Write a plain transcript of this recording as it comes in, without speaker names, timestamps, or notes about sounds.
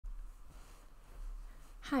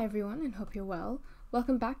Hi everyone, and hope you're well.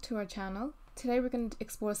 Welcome back to our channel. Today we're going to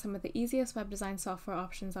explore some of the easiest web design software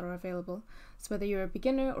options that are available. So whether you're a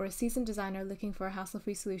beginner or a seasoned designer looking for a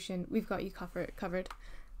hassle-free solution, we've got you covered.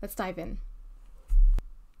 Let's dive in.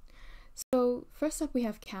 So first up we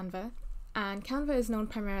have Canva, and Canva is known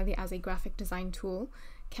primarily as a graphic design tool.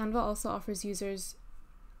 Canva also offers users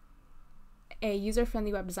a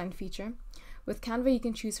user-friendly web design feature. With Canva, you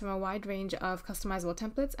can choose from a wide range of customizable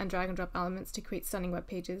templates and drag and drop elements to create stunning web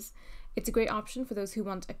pages. It's a great option for those who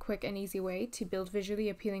want a quick and easy way to build visually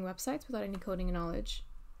appealing websites without any coding knowledge.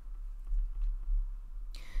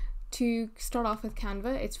 To start off with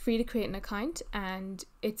Canva, it's free to create an account and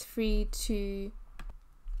it's free to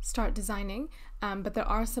start designing, but there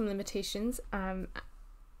are some limitations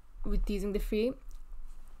with using the free.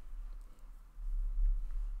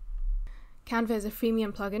 Canva is a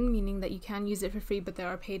freemium plugin, meaning that you can use it for free, but there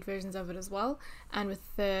are paid versions of it as well. And with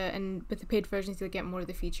the paid versions, you'll get more of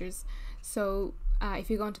the features. So if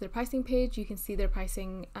you go onto their pricing page, you can see their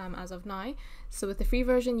pricing as of now. So with the free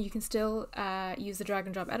version, you can still use the drag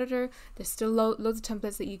and drop editor. There's still loads of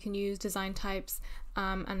templates that you can use, design types,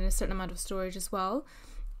 and a certain amount of storage as well.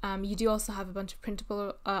 You do also have a bunch of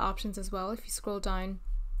printable options as well if you scroll down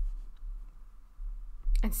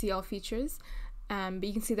and see all features. But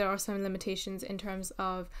you can see there are some limitations in terms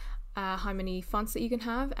of how many fonts that you can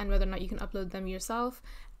have and whether or not you can upload them yourself,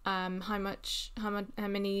 how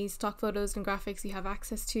many stock photos and graphics you have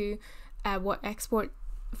access to, what export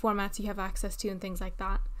formats you have access to, and things like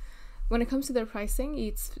that. When it comes to their pricing,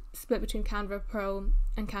 it's split between Canva Pro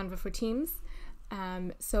and Canva for Teams.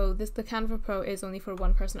 So the Canva Pro is only for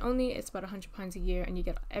one person only. It's about £100 a year, and you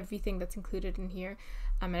get everything that's included in here,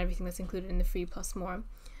 and everything that's included in the free plus more.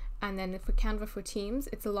 And then for Canva for Teams,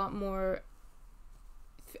 it's a lot more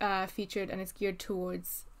featured, and it's geared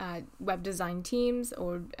towards web design teams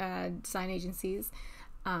or design agencies,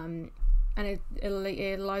 and it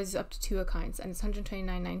allows up to 2 accounts, and it's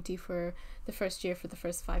 $129.90 for the first year for the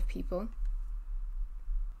first 5 people.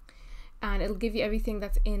 And it'll give you everything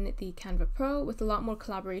that's in the Canva Pro with a lot more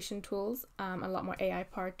collaboration tools, a lot more AI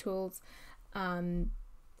powered tools,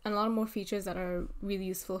 and a lot more features that are really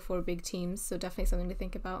useful for big teams. So definitely something to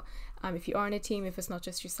think about if you are in a team, if it's not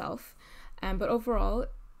just yourself. But overall,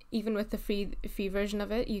 even with the free version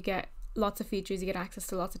of it, you get lots of features, you get access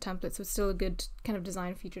to lots of templates, so it's still a good kind of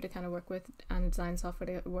design feature to kind of work with, and design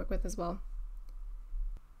software to work with as well.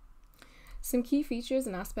 Some key features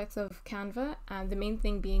and aspects of Canva, and the main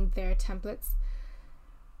thing being their templates.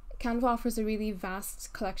 Canva offers a really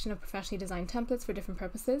vast collection of professionally designed templates for different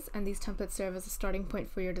purposes, and these templates serve as a starting point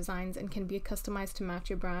for your designs and can be customized to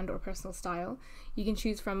match your brand or personal style. You can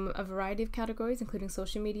choose from a variety of categories, including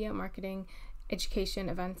social media, marketing, education,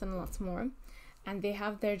 events, and lots more. And they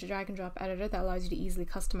have their drag and drop editor that allows you to easily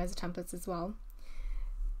customize the templates as well.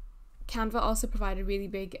 Canva also provide a really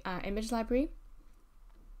big image library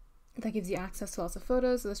that gives you access to lots of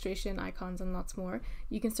photos, illustration, icons, and lots more.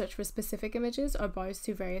 You can search for specific images or browse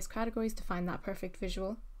through various categories to find that perfect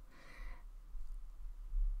visual.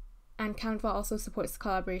 And Canva also supports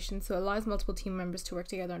collaboration, so it allows multiple team members to work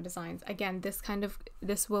together on designs. Again,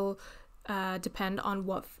 this will depend on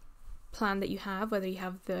what plan that you have, whether you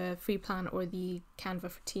have the free plan or the Canva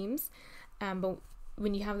for Teams. But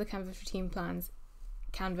when you have the Canva for Team plans,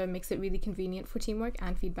 Canva makes it really convenient for teamwork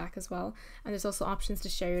and feedback as well, and there's also options to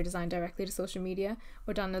share your design directly to social media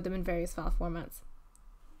or download them in various file formats.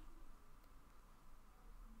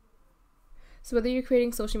 So whether you're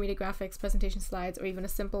creating social media graphics, presentation slides, or even a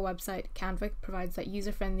simple website, Canva provides that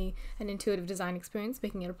user-friendly and intuitive design experience,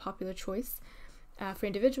 making it a popular choice for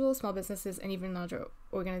individuals, small businesses, and even larger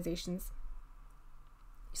organizations.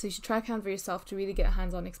 So you should try Canva yourself to really get a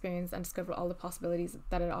hands-on experience and discover all the possibilities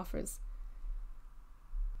that it offers.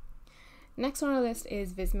 Next on our list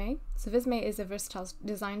is Visme. So Visme is a versatile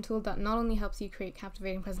design tool that not only helps you create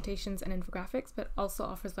captivating presentations and infographics, but also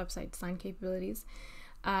offers website design capabilities.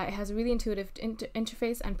 It has a really intuitive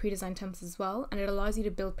interface and pre-designed templates as well, and it allows you to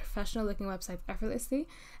build professional looking websites effortlessly,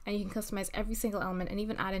 and you can customize every single element and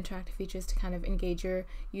even add interactive features to kind of engage your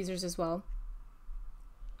users as well.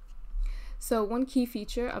 So one key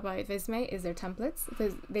feature about Visme is their templates.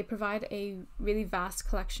 They provide a really vast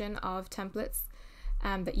collection of templates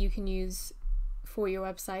that you can use for your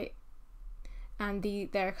website, and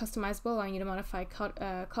they're customizable, allowing you to modify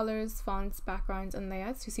colors, fonts, backgrounds, and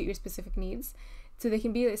layouts to suit your specific needs. So they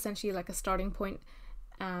can be essentially like a starting point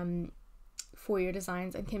for your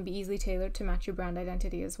designs, and can be easily tailored to match your brand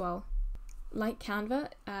identity as well. Like Canva,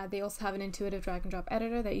 they also have an intuitive drag and drop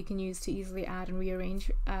editor that you can use to easily add and rearrange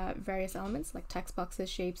various elements like text boxes,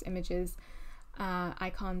 shapes, images,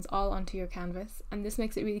 icons all onto your canvas, and this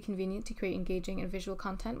makes it really convenient to create engaging and visual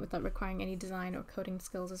content without requiring any design or coding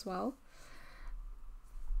skills as well.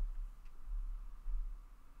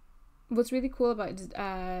 What's really cool about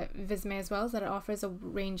Visme as well is that it offers a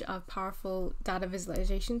range of powerful data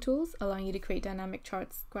visualization tools, allowing you to create dynamic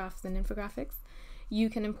charts, graphs, and infographics. You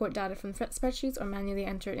can import data from spreadsheets or manually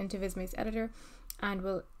enter it into Visme's editor, and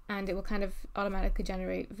it will kind of automatically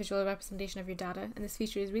generate visual representation of your data. And this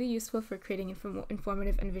feature is really useful for creating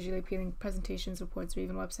informative and visually appealing presentations, reports, or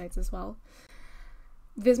even websites as well.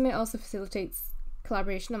 Visme also facilitates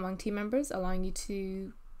collaboration among team members, allowing you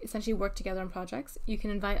to essentially work together on projects. You can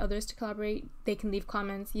invite others to collaborate, they can leave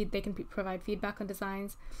comments, they can provide feedback on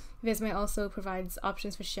designs. Visme also provides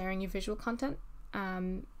options for sharing your visual content,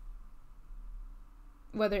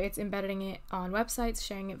 whether it's embedding it on websites,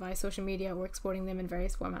 sharing it via social media, or exporting them in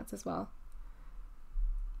various formats as well.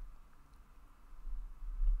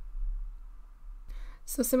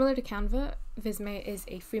 So similar to Canva, Visme is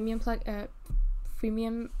a freemium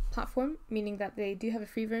platform, meaning that they do have a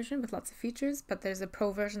free version with lots of features, but there's a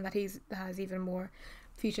pro version that has even more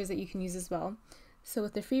features that you can use as well. So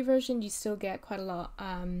with the free version, you still get quite a lot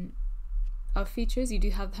of features. You do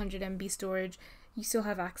have 100 MB storage. You still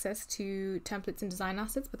have access to templates and design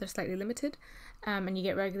assets, but they're slightly limited, and you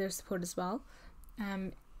get regular support as well.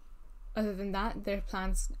 Other than that, their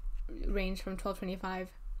plans range from $12.25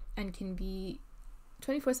 and can be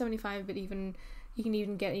 $24.75, but you can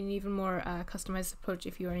even get an even more customized approach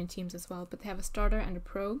if you are in teams as well. But they have a starter and a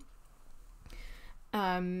pro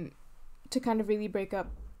to kind of really break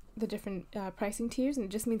up the different pricing tiers, and it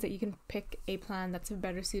just means that you can pick a plan that's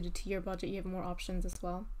better suited to your budget. You have more options as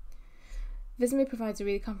well. Visme provides a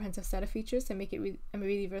really comprehensive set of features that make it a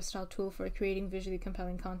really versatile tool for creating visually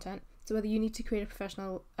compelling content. So whether you need to create a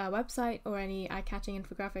professional website or any eye-catching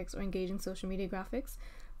infographics or engaging social media graphics,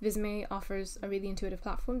 Visme offers a really intuitive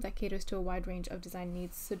platform that caters to a wide range of design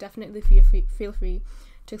needs. So definitely feel free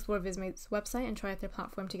to explore Visme's website and try out their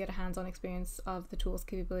platform to get a hands-on experience of the tool's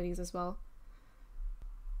capabilities as well.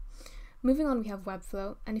 Moving on, we have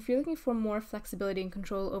Webflow, and if you're looking for more flexibility and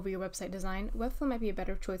control over your website design, Webflow might be a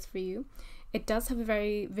better choice for you. It does have a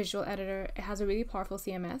very visual editor, it has a really powerful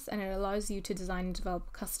CMS, and it allows you to design and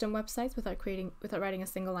develop custom websites without writing a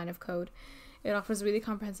single line of code. It offers a really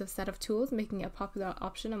comprehensive set of tools, making it a popular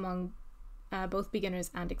option among both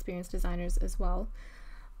beginners and experienced designers as well.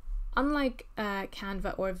 Unlike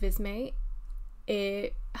Canva or Visme,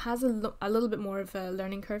 it has a little bit more of a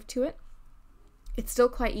learning curve to it. It's still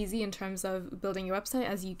quite easy in terms of building your website,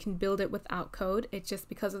 as you can build it without code. It's just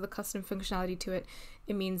because of the custom functionality to it,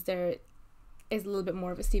 it means there is a little bit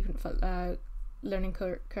more of a steep learning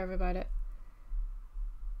curve about it.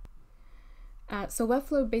 So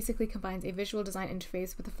Webflow basically combines a visual design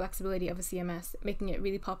interface with the flexibility of a CMS, making it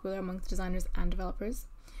really popular amongst designers and developers.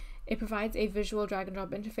 It provides a visual drag and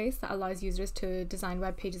drop interface that allows users to design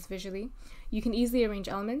web pages visually. You can easily arrange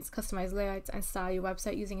elements, customize layouts, and style your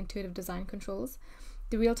website using intuitive design controls.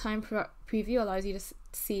 The real-time preview allows you to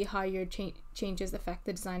see how your changes affect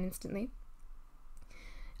the design instantly.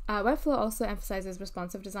 Webflow also emphasizes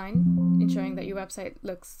responsive design, ensuring that your website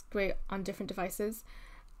looks great on different devices.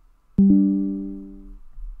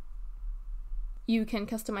 You can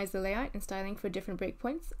customize the layout and styling for different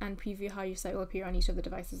breakpoints and preview how your site will appear on each of the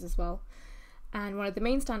devices as well. And one of the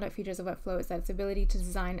main standout features of Webflow is that its ability to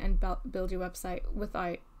design and build your website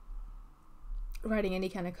without writing any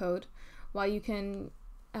kind of code. While you can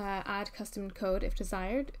add custom code if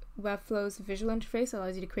desired, Webflow's visual interface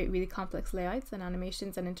allows you to create really complex layouts and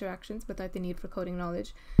animations and interactions without the need for coding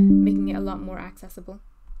knowledge, making it a lot more accessible.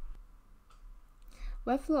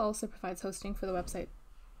 Webflow also provides hosting for the website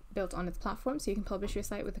built on its platform, so you can publish your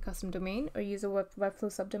site with a custom domain or use a Webflow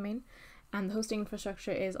subdomain, and the hosting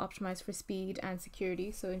infrastructure is optimized for speed and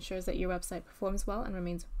security, so it ensures that your website performs well and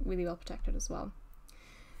remains really well protected as well.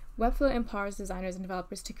 Webflow empowers designers and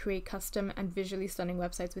developers to create custom and visually stunning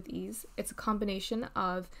websites with ease. It's a combination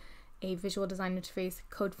of a visual design interface,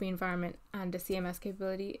 code-free environment, and a CMS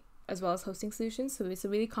capability, as well as hosting solutions, so it's a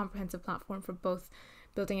really comprehensive platform for both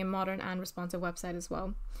building a modern and responsive website as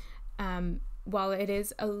well. While it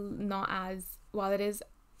is not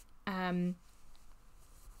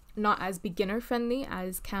as beginner friendly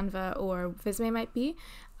as Canva or Visme might be,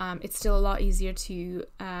 it's still a lot easier to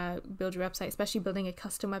build your website, especially building a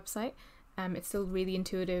custom website. It's still really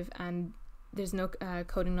intuitive and there's no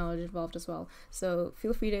coding knowledge involved as well. So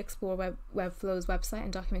feel free to explore Webflow's website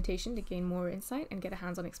and documentation to gain more insight and get a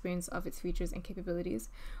hands-on experience of its features and capabilities.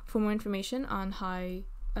 For more information on how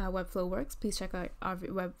Webflow works, please check out our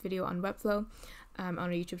web video on Webflow on our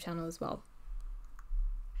YouTube channel as well.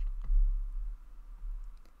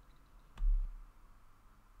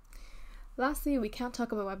 Lastly, we can't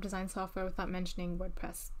talk about web design software without mentioning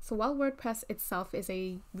WordPress. So while WordPress itself is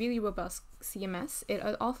a really robust CMS, it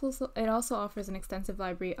also offers an extensive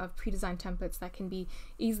library of pre-designed templates that can be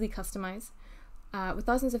easily customized. With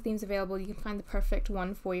thousands of themes available, you can find the perfect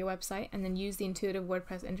one for your website and then use the intuitive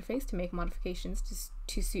WordPress interface to make modifications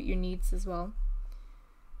to suit your needs as well.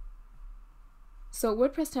 So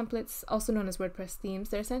WordPress templates, also known as WordPress themes,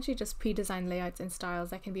 they're essentially just pre-designed layouts and styles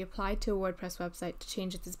that can be applied to a WordPress website to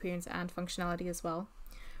change its appearance and functionality as well.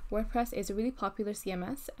 WordPress is a really popular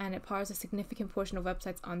CMS and it powers a significant portion of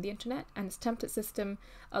websites on the internet, and its template system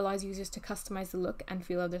allows users to customize the look and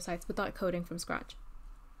feel of their sites without coding from scratch.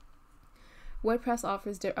 WordPress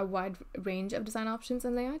offers a wide range of design options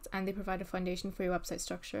and layouts, and they provide a foundation for your website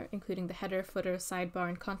structure, including the header, footer, sidebar,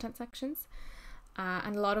 and content sections.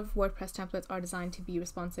 And a lot of WordPress templates are designed to be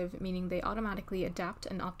responsive, meaning they automatically adapt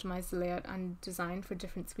and optimize the layout and design for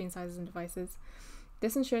different screen sizes and devices.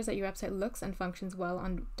 This ensures that your website looks and functions well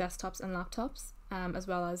on desktops and laptops, as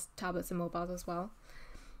well as tablets and mobiles as well.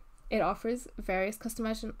 It offers various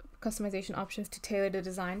customization options to tailor the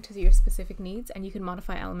design to your specific needs, and you can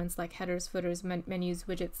modify elements like headers, footers, menus,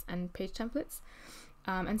 widgets, and page templates.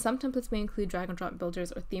 And some templates may include drag and drop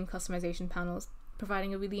builders or theme customization panels,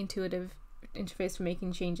 providing a really intuitive interface for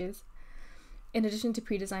making changes. In addition to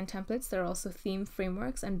pre-designed templates, there are also theme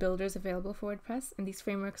frameworks and builders available for WordPress, and these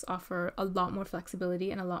frameworks offer a lot more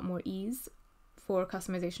flexibility and a lot more ease for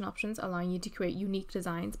customization options, allowing you to create unique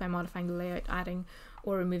designs by modifying the layout, adding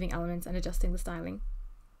or removing elements, and adjusting the styling.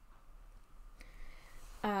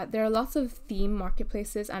 There are lots of theme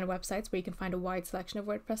marketplaces and websites where you can find a wide selection of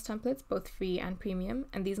WordPress templates, both free and premium,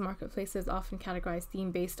 and these marketplaces often categorize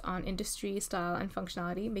theme based on industry, style, and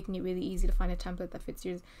functionality, making it really easy to find a template that fits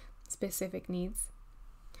your specific needs.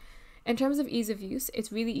 In terms of ease of use,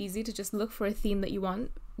 it's really easy to just look for a theme that you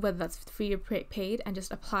want, whether that's free or paid, and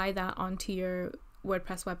just apply that onto your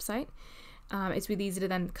WordPress website. It's really easy to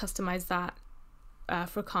then customize that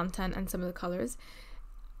for content and some of the colors.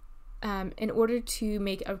 In order to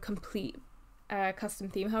make a complete custom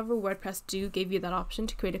theme, however, WordPress do give you that option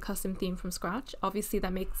to create a custom theme from scratch. Obviously,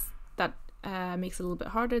 that makes it a little bit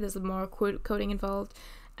harder. There's more coding involved,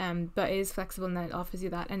 but it is flexible and it offers you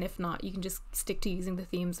that. And if not, you can just stick to using the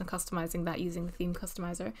themes and customizing that using the theme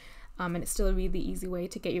customizer. And it's still a really easy way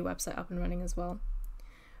to get your website up and running as well.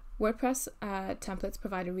 WordPress templates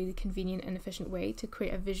provide a really convenient and efficient way to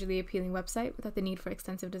create a visually appealing website without the need for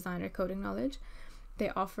extensive design or coding knowledge. They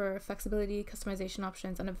offer flexibility, customization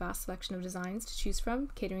options, and a vast selection of designs to choose from,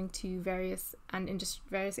 catering to various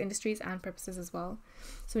industries and purposes as well.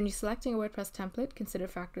 So when you're selecting a WordPress template, consider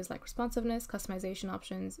factors like responsiveness, customization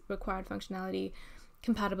options, required functionality,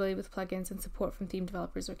 compatibility with plugins, and support from theme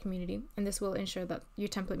developers or community. And this will ensure that your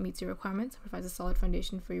template meets your requirements and provides a solid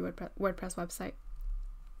foundation for your WordPress website.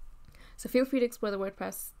 So feel free to explore the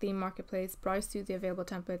WordPress theme marketplace, browse through the available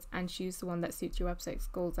templates, and choose the one that suits your website's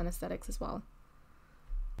goals and aesthetics as well.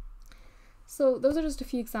 So those are just a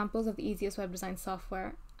few examples of the easiest web design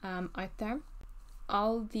software out there.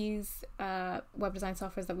 All these web design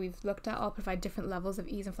softwares that we've looked at all provide different levels of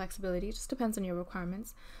ease and flexibility. It just depends on your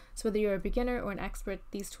requirements. So whether you're a beginner or an expert,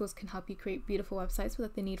 these tools can help you create beautiful websites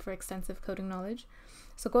without the need for extensive coding knowledge.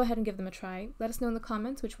 So go ahead and give them a try. Let us know in the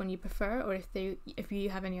comments which one you prefer, or if you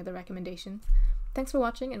have any other recommendations. Thanks for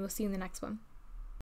watching, and we'll see you in the next one.